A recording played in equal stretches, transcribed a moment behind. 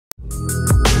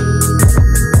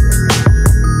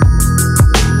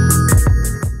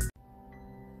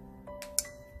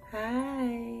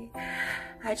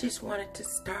just wanted to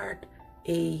start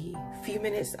a few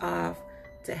minutes off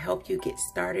to help you get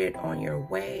started on your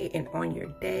way and on your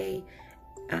day,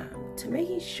 to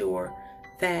making sure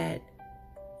that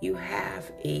you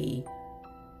have a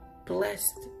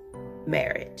blessed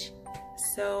marriage.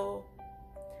 So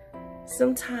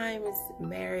sometimes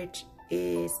marriage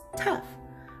is tough,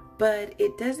 but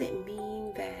it doesn't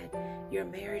mean that your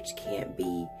marriage can't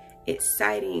be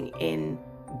exciting and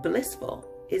blissful.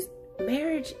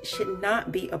 Marriage should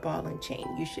not be a ball and chain.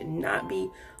 You should not be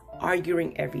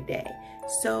arguing every day.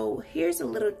 So here's a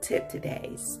little tip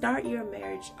today. Start your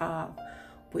marriage off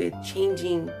with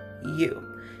changing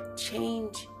you.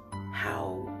 Change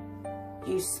how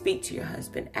you speak to your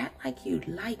husband. Act like you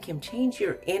like him. Change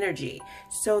your energy.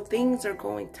 So things are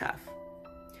going tough.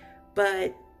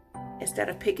 But instead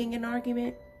of picking an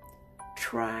argument,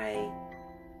 try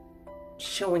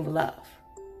showing love.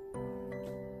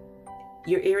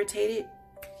 You're irritated,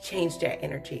 change that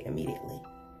energy immediately.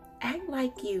 Act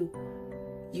like you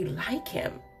like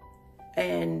him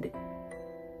and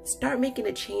start making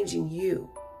a change in you.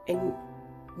 And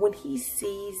when he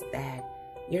sees that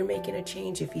you're making a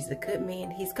change, if he's a good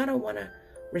man, he's gonna wanna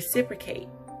reciprocate.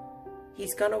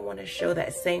 He's gonna wanna show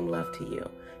that same love to you.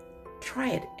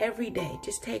 Try it every day.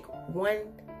 Just take one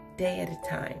day at a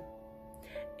time.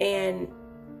 And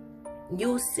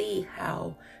you'll see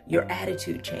how your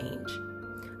attitude change.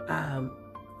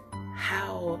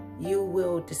 How you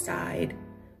will decide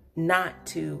not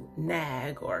to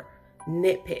nag or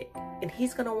nitpick. And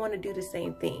he's going to want to do the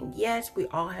same thing. Yes, we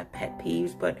all have pet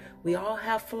peeves, but we all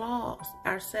have flaws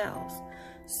ourselves.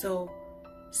 So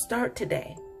start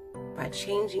today by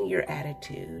changing your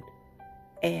attitude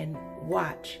and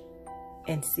watch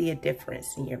and see a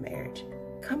difference in your marriage.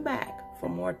 Come back for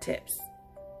more tips.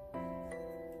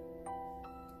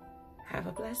 Have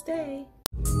a blessed day.